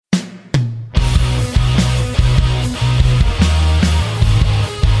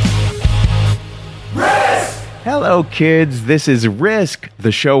Hello, kids. This is Risk,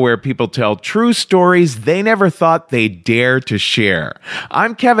 the show where people tell true stories they never thought they'd dare to share.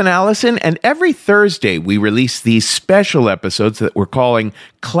 I'm Kevin Allison, and every Thursday we release these special episodes that we're calling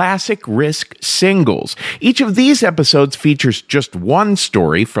Classic Risk Singles. Each of these episodes features just one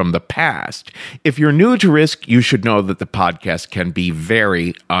story from the past. If you're new to Risk, you should know that the podcast can be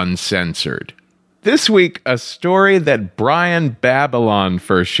very uncensored. This week, a story that Brian Babylon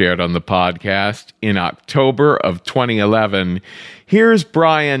first shared on the podcast in October of 2011. Here's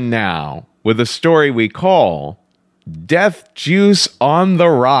Brian now with a story we call Death Juice on the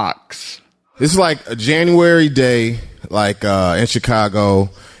Rocks. This is like a January day, in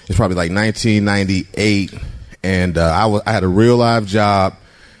Chicago. It's probably like 1998, and I had a real live job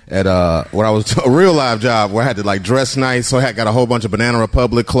at a real live job where I had to like dress nice. So I got a whole bunch of Banana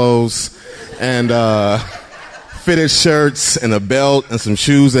Republic clothes and fitted shirts and a belt and some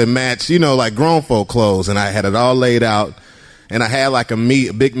shoes that matched, like grown folk clothes. And I had it all laid out. And I had like a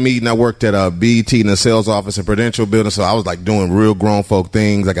big meeting. I worked at a BET in the sales office in Prudential Building. So I was like doing real grown folk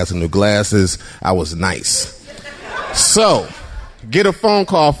things. I got some new glasses. I was nice. So get a phone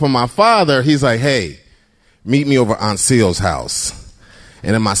call from my father. He's like, hey, meet me over Aunt Seal's house.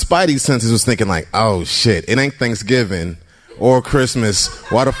 And in my spidey senses was thinking like, oh shit, it ain't Thanksgiving or Christmas.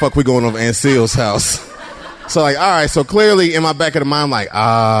 Why the fuck we going over Aunt Seal's house? So like, all right, so clearly in my back of the mind, I'm like,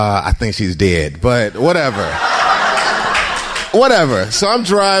 I think she's dead, but whatever. Whatever. So I'm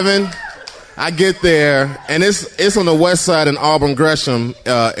driving, I get there, and it's on the west side in Auburn Gresham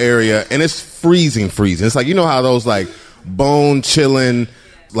area, and it's freezing. It's like, how those like bone chilling,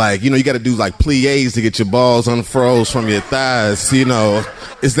 like, you got to do like plies to get your balls unfroze from your thighs,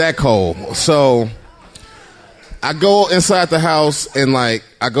 it's that cold. So I go inside the house and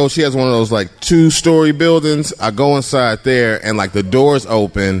she has one of those like 2-story buildings. I go inside there and like the door's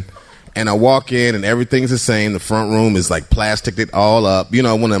open and I walk in and everything's the same. The front room is like plasticed all up, one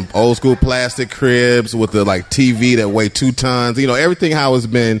of them old school plastic cribs with the like TV that weigh 2 tons, everything how it's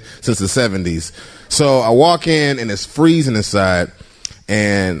been since the 70s. So I walk in and it's freezing inside.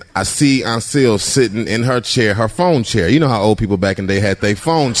 And I see Aunt Seal sitting in her chair, her phone chair. You know how old people back in the day had their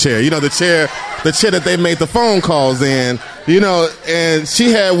phone chair. The chair that they made the phone calls in. And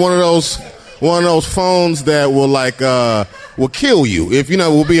she had one of those phones that will kill you. If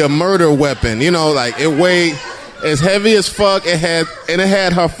will be a murder weapon. It weighed as heavy as fuck. It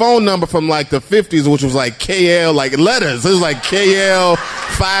had her phone number from like the 50s, which was like KL, like letters. It was like KL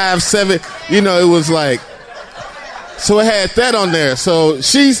 57. It was like. So it had that on there. So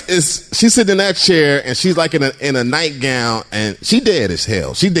she's sitting in that chair and she's like in a nightgown and she dead as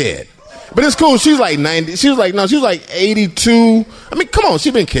hell. She dead. But it's cool. She's like 90. She was like 82. I mean, come on. She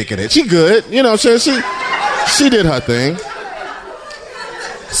been kicking it. She good. She did her thing.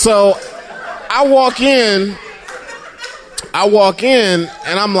 So I walk in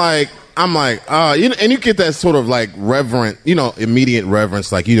and I'm like, and you get that sort of like reverent, immediate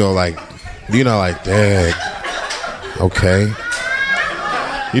reverence. Like, dang. Okay.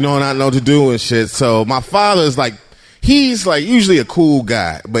 And I know what to do and shit. So my father's like, he's like usually a cool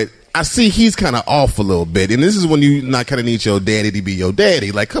guy, but I see he's kind of off a little bit. And this is when you not kind of need your daddy to be your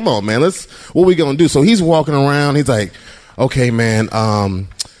daddy. Like, come on, man, what we gonna do? So he's walking around. He's like, okay, man,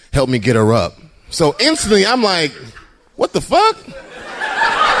 help me get her up. So instantly I'm like, what the fuck?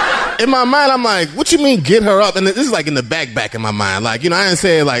 In my mind, I'm like, what you mean get her up? And this is like in the back in my mind. Like, I didn't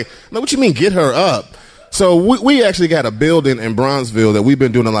say like, no, what you mean get her up? So we actually got a building in Bronzeville that we've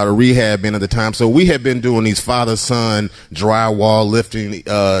been doing a lot of rehab in at the time. So we had been doing these father-son drywall lifting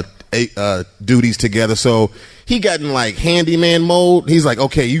duties together. So he got in like handyman mode. He's like,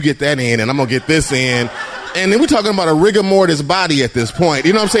 okay, you get that in and I'm going to get this in. And then we're talking about a rigor mortis body at this point.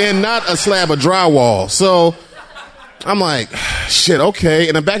 You know what I'm saying? Not a slab of drywall. So I'm like, shit, okay.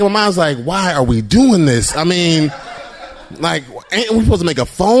 In the back of my mind, I was like, why are we doing this? I mean, like, ain't we supposed to make a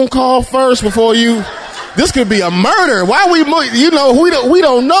phone call first before you... This could be a murder. Why we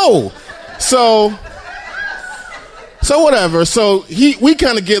don't know. So whatever. So we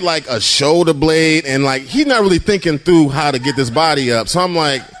kind of get like a shoulder blade and like he's not really thinking through how to get this body up. So I'm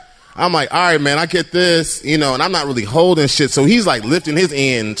like, all right, man, I get this, and I'm not really holding shit. So he's like lifting his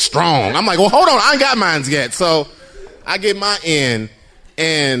end strong. I'm like, well, hold on, I ain't got mine yet. So I get my end,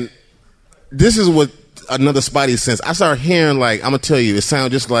 and this is what another spidey sense. I start hearing like, I'm gonna tell you, it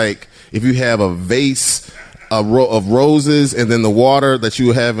sounds just like if you have a vase of roses and then the water that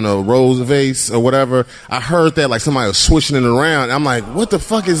you have in a rose vase or whatever. I heard that like somebody was swishing it around. I'm like, what the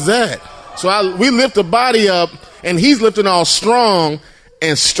fuck is that? So we lift the body up and he's lifting all strong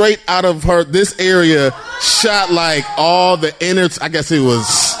and straight out of this area shot like all the innards. I guess it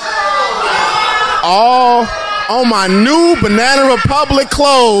was all on my new Banana Republic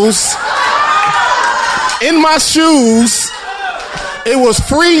clothes, in my shoes. It was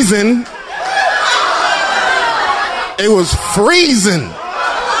freezing. It was freezing.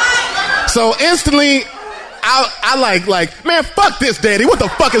 So instantly, I like, man, fuck this, Daddy. What the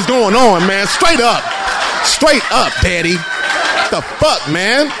fuck is going on, man? Straight up, Daddy. What the fuck,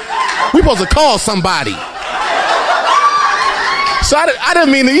 man? We supposed to call somebody. So I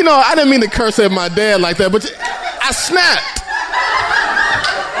didn't mean to, I didn't mean to curse at my dad like that, but I snapped.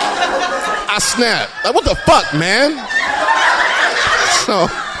 Like, what the fuck, man? So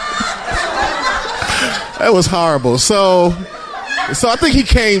that was horrible. So I think he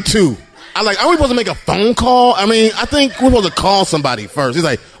came too. Are we supposed to make a phone call? I mean, I think we're supposed to call somebody first. He's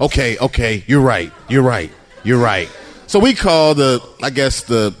like, okay, you're right. So we called the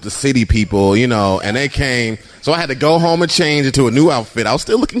city people, and they came. So I had to go home and change into a new outfit. I was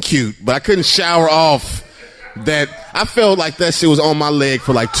still looking cute, but I couldn't shower off that. I felt like that shit was on my leg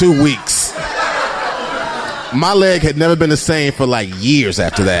for like 2 weeks. My leg had never been the same for like years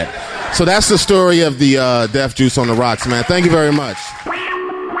after that. So that's the story of the Death Juice on the Rocks, man. Thank you very much.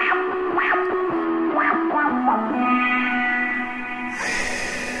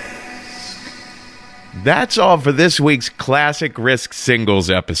 That's all for this week's Classic Risk Singles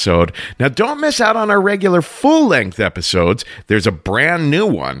episode. Now, don't miss out on our regular full-length episodes. There's a brand new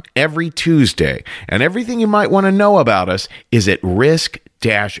one every Tuesday. And everything you might want to know about us is at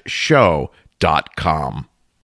risk-show.com.